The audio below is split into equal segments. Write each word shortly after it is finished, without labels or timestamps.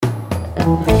The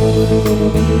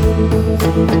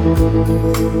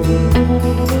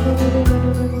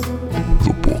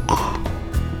Book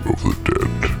of the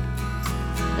Dead.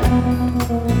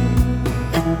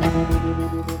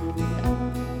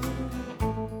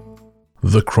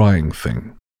 The Crying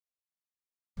Thing.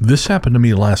 This happened to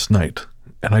me last night,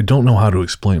 and I don't know how to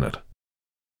explain it.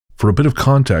 For a bit of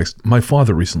context, my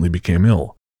father recently became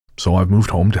ill, so I've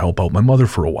moved home to help out my mother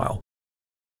for a while.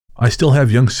 I still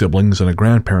have young siblings and a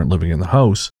grandparent living in the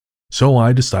house, so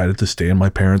I decided to stay in my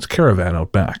parents' caravan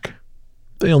out back.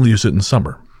 They only use it in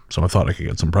summer, so I thought I could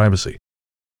get some privacy.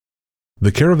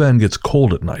 The caravan gets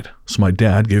cold at night, so my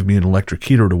dad gave me an electric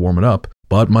heater to warm it up,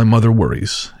 but my mother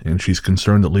worries, and she's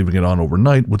concerned that leaving it on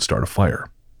overnight would start a fire.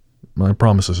 I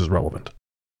promise this is relevant.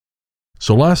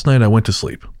 So last night I went to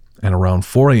sleep, and around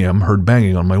 4 a.m. heard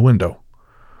banging on my window.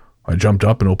 I jumped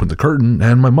up and opened the curtain,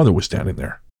 and my mother was standing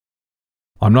there.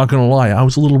 I'm not going to lie, I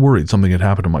was a little worried something had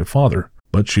happened to my father,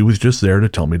 but she was just there to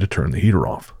tell me to turn the heater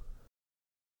off.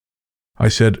 I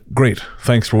said, "Great,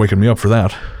 thanks for waking me up for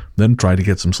that," then tried to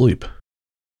get some sleep.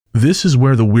 This is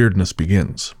where the weirdness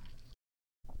begins.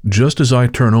 Just as I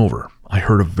turn over, I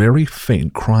heard a very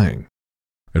faint crying.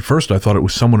 At first I thought it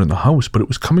was someone in the house, but it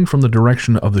was coming from the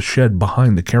direction of the shed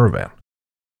behind the caravan.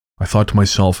 I thought to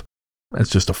myself, that's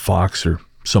just a fox or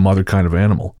some other kind of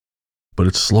animal. But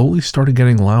it slowly started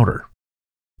getting louder.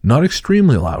 Not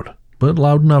extremely loud, but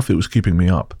loud enough it was keeping me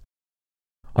up.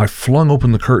 I flung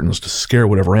open the curtains to scare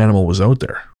whatever animal was out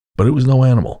there, but it was no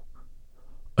animal.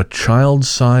 A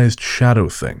child-sized shadow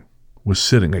thing was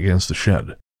sitting against the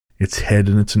shed, its head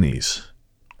in its knees,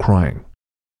 crying.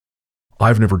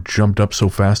 I've never jumped up so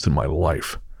fast in my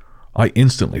life. I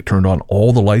instantly turned on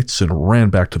all the lights and ran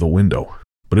back to the window,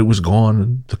 but it was gone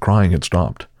and the crying had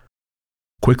stopped.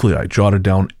 Quickly I jotted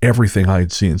down everything I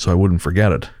had seen so I wouldn't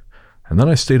forget it, and then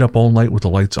I stayed up all night with the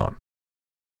lights on.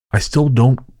 I still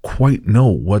don't quite know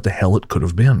what the hell it could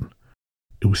have been.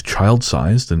 It was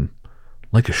child-sized and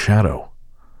like a shadow.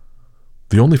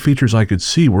 The only features I could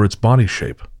see were its body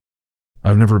shape.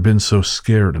 I've never been so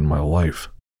scared in my life.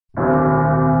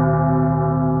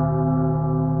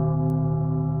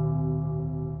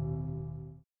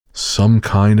 Some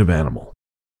kind of animal.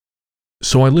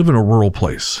 So I live in a rural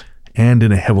place and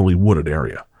in a heavily wooded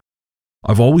area.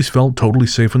 I've always felt totally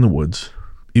safe in the woods,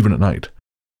 even at night.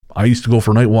 I used to go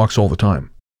for night walks all the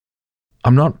time.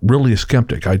 I'm not really a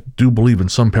skeptic. I do believe in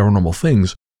some paranormal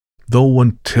things, though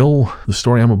until the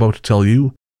story I'm about to tell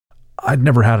you, I'd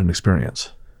never had an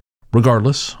experience.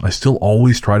 Regardless, I still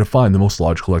always try to find the most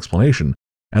logical explanation,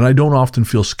 and I don't often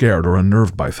feel scared or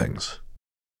unnerved by things.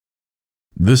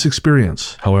 This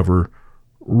experience, however,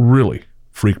 really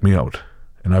freaked me out,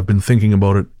 and I've been thinking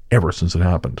about it ever since it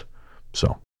happened,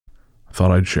 so I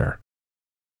thought I'd share.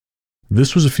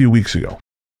 This was a few weeks ago.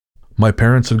 My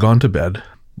parents had gone to bed,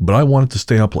 but I wanted to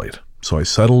stay up late, so I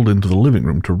settled into the living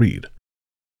room to read.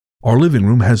 Our living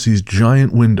room has these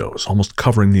giant windows almost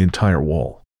covering the entire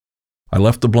wall. I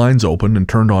left the blinds open and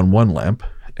turned on one lamp,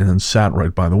 and then sat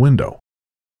right by the window.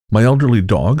 My elderly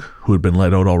dog, who had been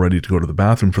let out already to go to the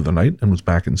bathroom for the night and was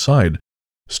back inside,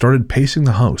 started pacing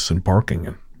the house and barking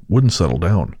and wouldn't settle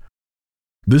down.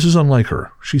 This is unlike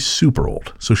her. She's super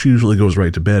old, so she usually goes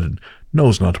right to bed and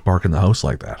knows not to bark in the house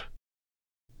like that.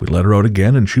 We let her out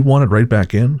again and she wanted right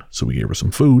back in, so we gave her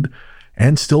some food,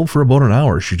 and still for about an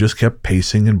hour she just kept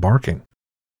pacing and barking.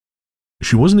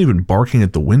 She wasn't even barking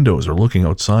at the windows or looking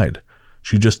outside.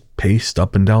 She just paced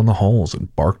up and down the halls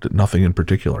and barked at nothing in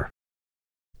particular.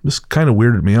 This kind of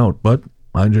weirded me out, but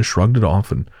I just shrugged it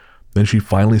off, and then she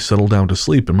finally settled down to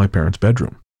sleep in my parents'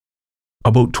 bedroom.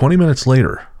 About 20 minutes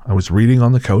later, I was reading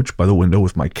on the couch by the window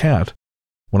with my cat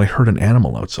when I heard an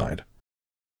animal outside.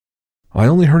 I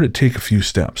only heard it take a few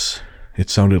steps. It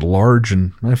sounded large,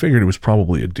 and I figured it was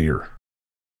probably a deer.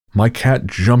 My cat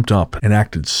jumped up and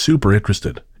acted super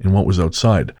interested in what was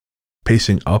outside,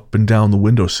 pacing up and down the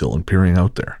windowsill and peering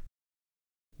out there.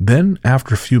 Then,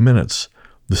 after a few minutes,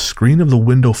 the screen of the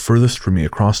window furthest from me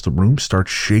across the room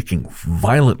starts shaking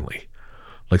violently,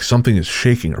 like something is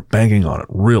shaking or banging on it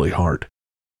really hard.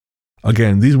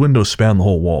 Again, these windows span the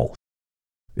whole wall.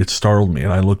 It startled me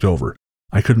and I looked over.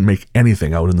 I couldn't make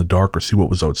anything out in the dark or see what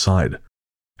was outside.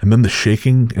 And then the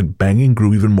shaking and banging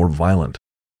grew even more violent,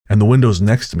 and the windows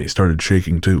next to me started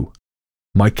shaking too.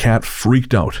 My cat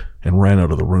freaked out and ran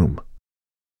out of the room.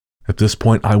 At this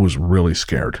point, I was really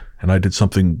scared, and I did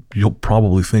something you'll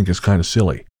probably think is kind of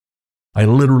silly. I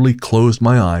literally closed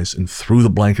my eyes and threw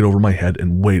the blanket over my head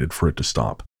and waited for it to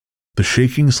stop. The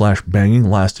shaking/banging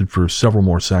lasted for several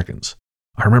more seconds.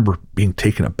 I remember being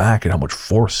taken aback at how much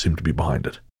force seemed to be behind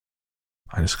it.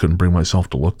 I just couldn't bring myself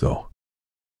to look, though.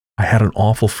 I had an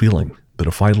awful feeling that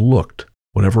if I looked,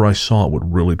 whatever I saw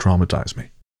would really traumatize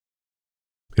me.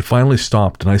 It finally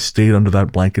stopped, and I stayed under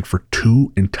that blanket for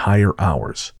 2 entire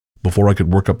hours before I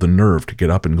could work up the nerve to get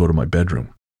up and go to my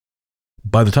bedroom.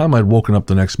 By the time I'd woken up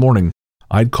the next morning,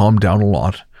 I'd calmed down a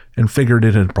lot and figured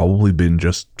it had probably been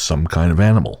just some kind of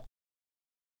animal.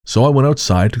 So I went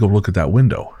outside to go look at that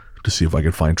window to see if I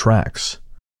could find tracks.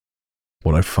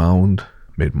 What I found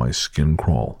made my skin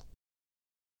crawl.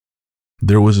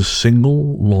 There was a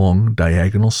single long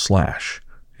diagonal slash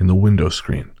in the window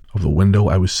screen of the window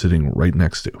I was sitting right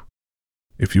next to.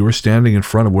 If you were standing in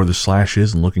front of where the slash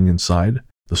is and looking inside,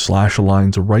 the slash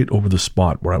aligns right over the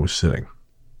spot where I was sitting.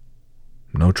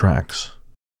 No tracks.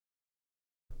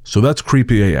 So that's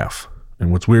creepy AF,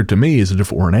 and what's weird to me is that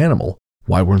if it were an animal,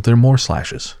 why weren't there more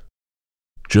slashes?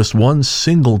 Just one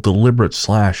single deliberate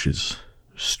slash is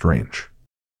strange.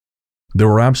 There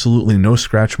were absolutely no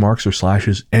scratch marks or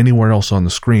slashes anywhere else on the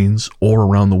screens or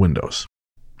around the windows.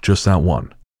 Just that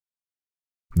one.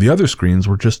 The other screens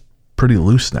were just pretty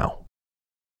loose now.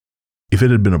 If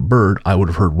it had been a bird, I would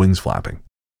have heard wings flapping.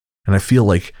 And I feel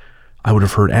like I would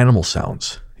have heard animal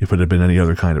sounds if it had been any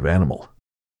other kind of animal.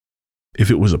 If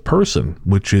it was a person,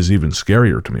 which is even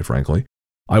scarier to me, frankly,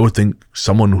 I would think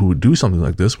someone who would do something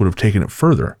like this would have taken it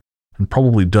further and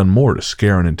probably done more to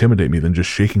scare and intimidate me than just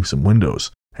shaking some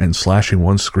windows and slashing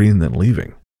one screen then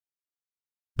leaving.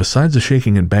 Besides the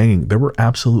shaking and banging, there were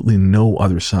absolutely no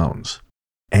other sounds.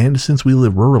 And since we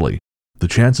live rurally, the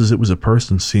chances it was a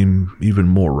person seem even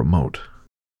more remote.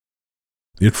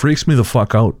 It freaks me the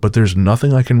fuck out, but there's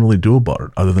nothing I can really do about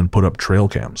it other than put up trail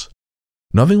cams.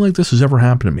 Nothing like this has ever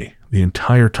happened to me the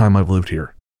entire time I've lived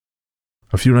here.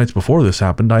 A few nights before this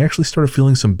happened, I actually started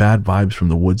feeling some bad vibes from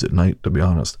the woods at night, to be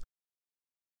honest.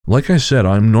 Like I said,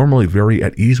 I'm normally very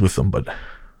at ease with them, but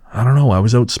I don't know, I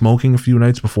was out smoking a few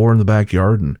nights before in the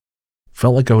backyard and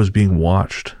felt like I was being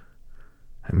watched.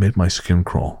 It made my skin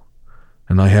crawl,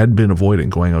 and I had been avoiding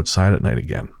going outside at night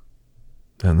again.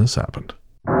 Then this happened.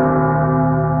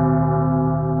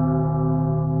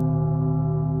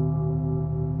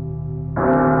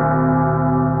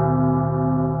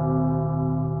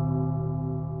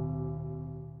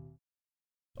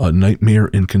 A nightmare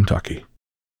in Kentucky.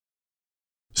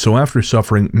 So after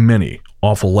suffering many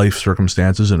awful life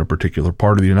circumstances in a particular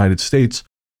part of the United States,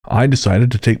 I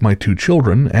decided to take my 2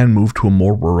 children and move to a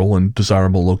more rural and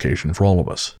desirable location for all of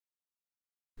us.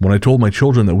 When I told my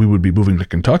children that we would be moving to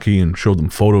Kentucky and showed them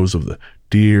photos of the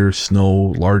deer, snow,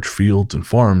 large fields, and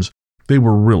farms, they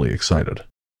were really excited.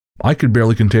 I could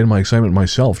barely contain my excitement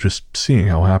myself just seeing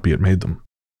how happy it made them.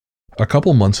 A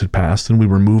couple months had passed and we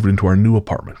were moved into our new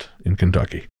apartment in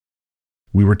Kentucky.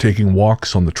 We were taking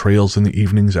walks on the trails in the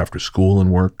evenings after school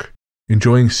and work,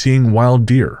 enjoying seeing wild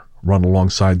deer run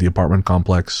alongside the apartment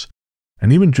complex,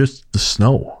 and even just the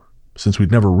snow, since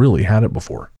we'd never really had it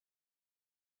before.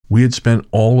 We had spent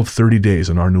all of 30 days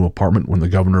in our new apartment when the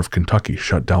governor of Kentucky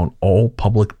shut down all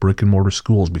public brick-and-mortar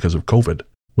schools because of COVID,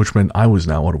 which meant I was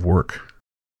now out of work.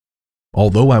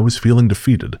 Although I was feeling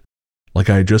defeated, like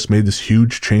I had just made this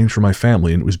huge change for my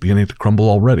family and it was beginning to crumble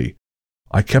already,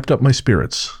 I kept up my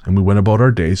spirits and we went about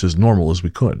our days as normal as we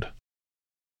could.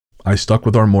 I stuck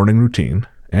with our morning routine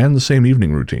and the same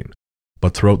evening routine,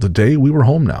 but throughout the day we were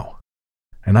home now,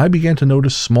 and I began to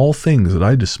notice small things that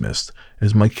I dismissed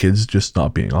as my kids just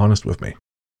not being honest with me.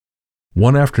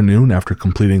 One afternoon, after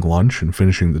completing lunch and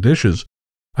finishing the dishes,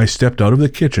 I stepped out of the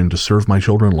kitchen to serve my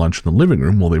children lunch in the living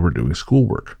room while they were doing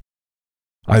schoolwork.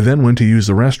 I then went to use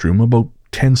the restroom about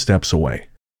 10 steps away.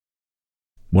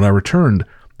 When I returned,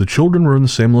 the children were in the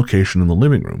same location in the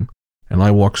living room, and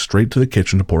I walked straight to the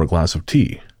kitchen to pour a glass of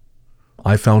tea.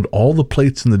 I found all the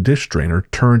plates in the dish drainer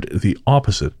turned the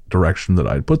opposite direction that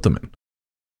I had put them in.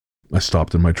 I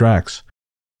stopped in my tracks.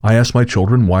 I asked my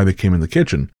children why they came in the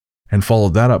kitchen, and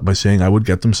followed that up by saying I would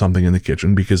get them something in the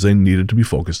kitchen because they needed to be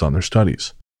focused on their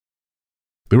studies.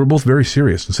 They were both very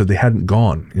serious and said they hadn't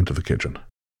gone into the kitchen.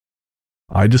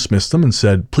 I dismissed them and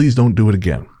said, please don't do it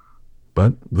again.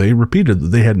 But they repeated that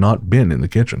they had not been in the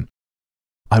kitchen.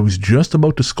 I was just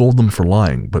about to scold them for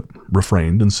lying, but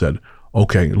refrained and said,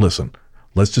 okay, listen,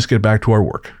 let's just get back to our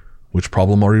work. Which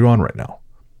problem are you on right now?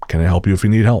 Can I help you if you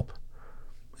need help?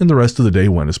 And the rest of the day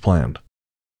went as planned.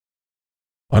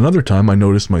 Another time I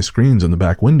noticed my screens in the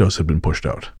back windows had been pushed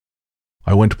out.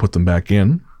 I went to put them back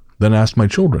in, then asked my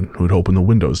children who had opened the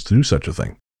windows to do such a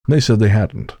thing. They said they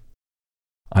hadn't.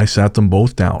 I sat them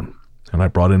both down, and I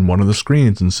brought in one of the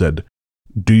screens and said,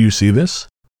 do you see this?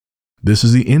 This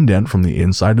is the indent from the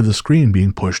inside of the screen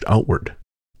being pushed outward.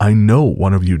 I know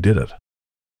one of you did it.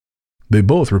 They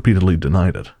both repeatedly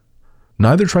denied it.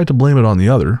 Neither tried to blame it on the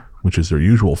other, which is their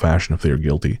usual fashion if they are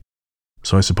guilty,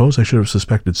 so I suppose I should have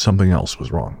suspected something else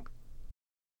was wrong.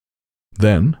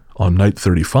 Then, on night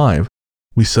 35,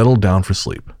 we settled down for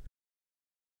sleep.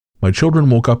 My children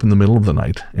woke up in the middle of the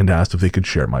night and asked if they could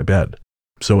share my bed.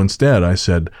 So instead, I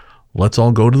said, let's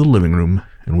all go to the living room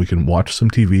and we can watch some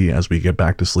TV as we get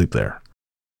back to sleep there.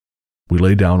 We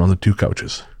lay down on the 2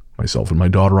 couches, myself and my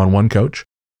daughter on one couch,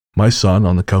 my son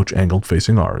on the couch angled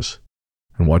facing ours,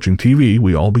 and watching TV,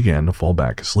 we all began to fall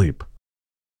back asleep.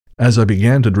 As I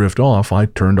began to drift off, I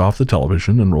turned off the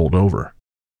television and rolled over.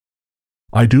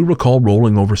 I do recall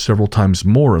rolling over several times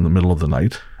more in the middle of the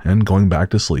night and going back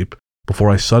to sleep before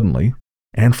I suddenly,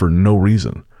 and for no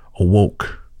reason,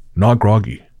 awoke, not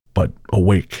groggy, but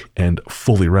awake and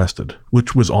fully rested,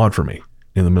 which was odd for me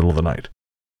in the middle of the night.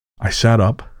 I sat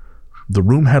up. The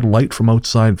room had light from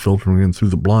outside filtering in through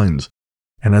the blinds,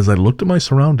 and as I looked at my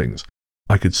surroundings,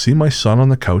 I could see my son on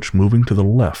the couch moving to the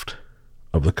left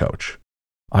of the couch.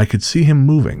 I could see him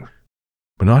moving,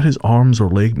 but not his arms or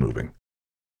leg moving.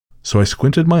 So I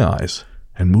squinted my eyes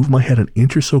and moved my head an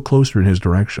inch or so closer in his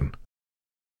direction.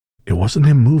 It wasn't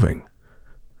him moving,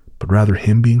 but rather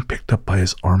him being picked up by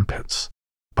his armpits,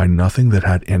 by nothing that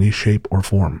had any shape or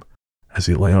form, as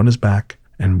he lay on his back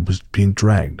and was being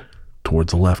dragged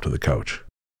towards the left of the couch.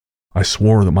 I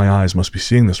swore that my eyes must be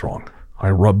seeing this wrong. I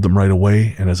rubbed them right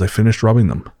away, and as I finished rubbing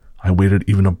them, I waited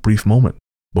even a brief moment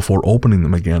before opening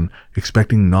them again,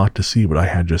 expecting not to see what I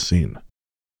had just seen.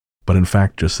 But in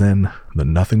fact, just then, the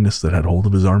nothingness that had hold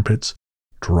of his armpits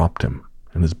dropped him,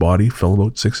 and his body fell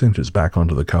about 6 inches back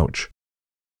onto the couch.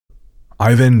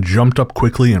 I then jumped up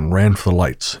quickly and ran for the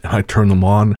lights, and I turned them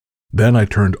on. Then I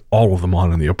turned all of them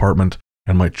on in the apartment,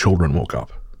 and my children woke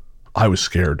up. I was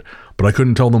scared, but I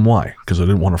couldn't tell them why, because I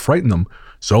didn't want to frighten them,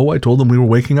 so I told them we were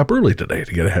waking up early today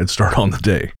to get a head start on the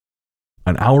day.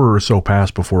 An hour or so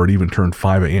passed before it even turned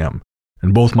 5 a.m.,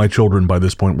 and both my children by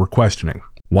this point were questioning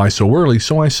why so early,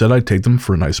 so I said I'd take them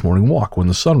for a nice morning walk when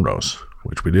the sun rose,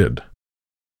 which we did.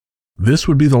 This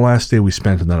would be the last day we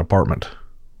spent in that apartment,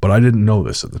 but I didn't know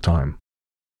this at the time.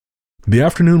 The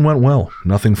afternoon went well.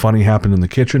 Nothing funny happened in the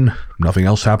kitchen. Nothing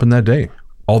else happened that day.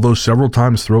 Although several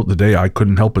times throughout the day I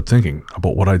couldn't help but thinking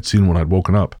about what I'd seen when I'd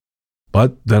woken up.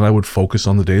 But then I would focus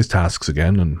on the day's tasks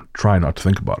again and try not to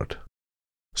think about it.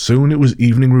 Soon it was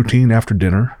evening routine after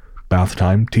dinner, bath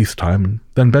time, teeth time, and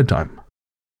then bedtime.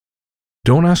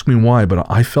 Don't ask me why, but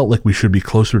I felt like we should be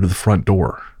closer to the front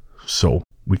door, so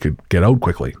we could get out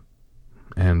quickly.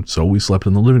 And so we slept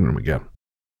in the living room again.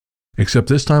 Except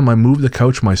this time I moved the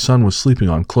couch my son was sleeping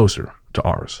on closer to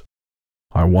ours.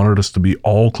 I wanted us to be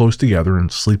all close together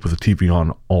and sleep with the TV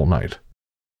on all night.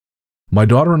 My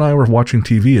daughter and I were watching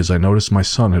TV as I noticed my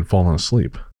son had fallen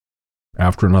asleep.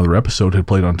 After another episode had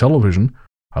played on television,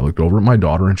 I looked over at my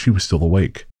daughter and she was still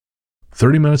awake.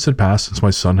 30 minutes had passed since my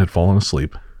son had fallen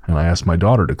asleep, and I asked my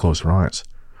daughter to close her eyes.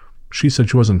 She said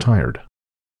she wasn't tired.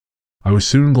 I was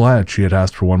soon glad she had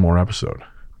asked for one more episode,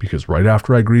 because right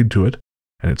after I agreed to it,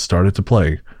 and it started to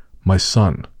play, my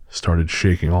son started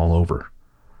shaking all over.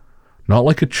 Not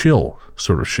like a chill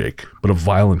sort of shake, but a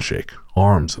violent shake,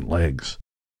 arms and legs.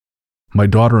 My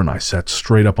daughter and I sat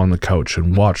straight up on the couch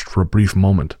and watched for a brief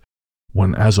moment,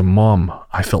 when as a mom,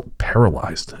 I felt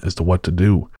paralyzed as to what to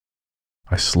do.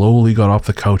 I slowly got off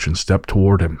the couch and stepped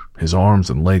toward him, his arms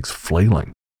and legs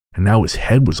flailing, and now his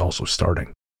head was also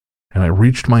starting. And I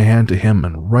reached my hand to him,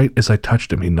 and right as I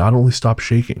touched him, he not only stopped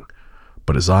shaking,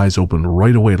 but his eyes opened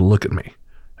right away to look at me,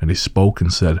 and he spoke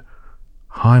and said,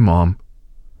 "Hi, Mom."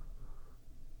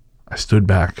 I stood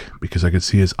back because I could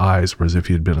see his eyes were as if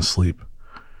he had been asleep.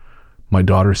 My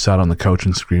daughter sat on the couch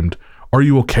and screamed, "Are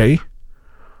you okay?"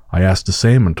 I asked the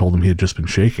same and told him he had just been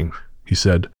shaking. He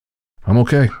said, I'm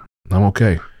okay,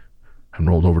 and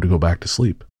rolled over to go back to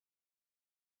sleep.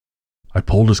 I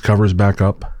pulled his covers back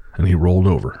up, and he rolled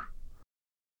over.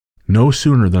 No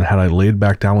sooner than had I laid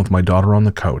back down with my daughter on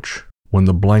the couch, when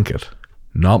the blanket,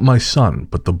 not my son,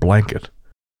 but the blanket,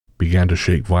 began to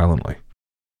shake violently.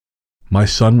 My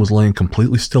son was laying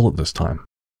completely still at this time.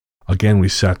 Again, we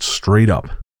sat straight up.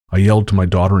 I yelled to my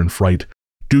daughter in fright,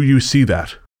 "Do you see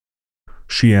that?"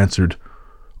 She answered,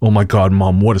 "Oh my God,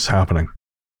 Mom, what is happening?"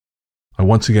 I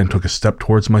once again took a step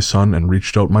towards my son and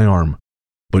reached out my arm,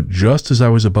 but just as I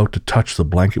was about to touch the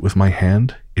blanket with my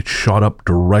hand, it shot up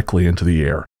directly into the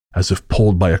air, as if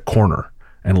pulled by a corner,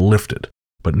 and lifted,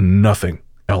 but nothing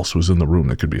else was in the room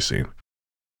that could be seen.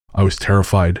 I was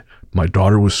terrified. My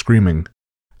daughter was screaming.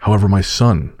 However, my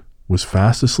son was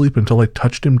fast asleep until I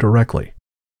touched him directly,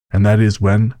 and that is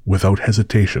when, without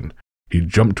hesitation, he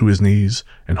jumped to his knees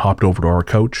and hopped over to our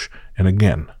couch, and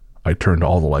again, I turned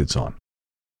all the lights on.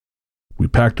 We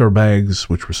packed our bags,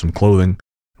 which were some clothing,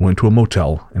 and went to a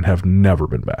motel and have never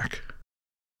been back.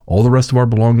 All the rest of our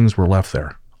belongings were left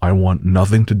there. I want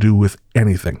nothing to do with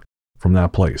anything from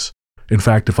that place. In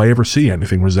fact, if I ever see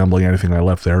anything resembling anything I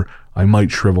left there, I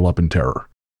might shrivel up in terror.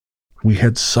 We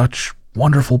had such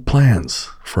wonderful plans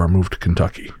for our move to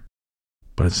Kentucky,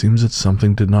 but it seems that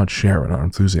something did not share in our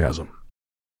enthusiasm.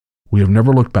 We have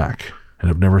never looked back and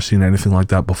have never seen anything like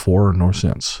that before nor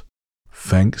since.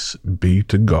 Thanks be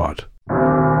to God.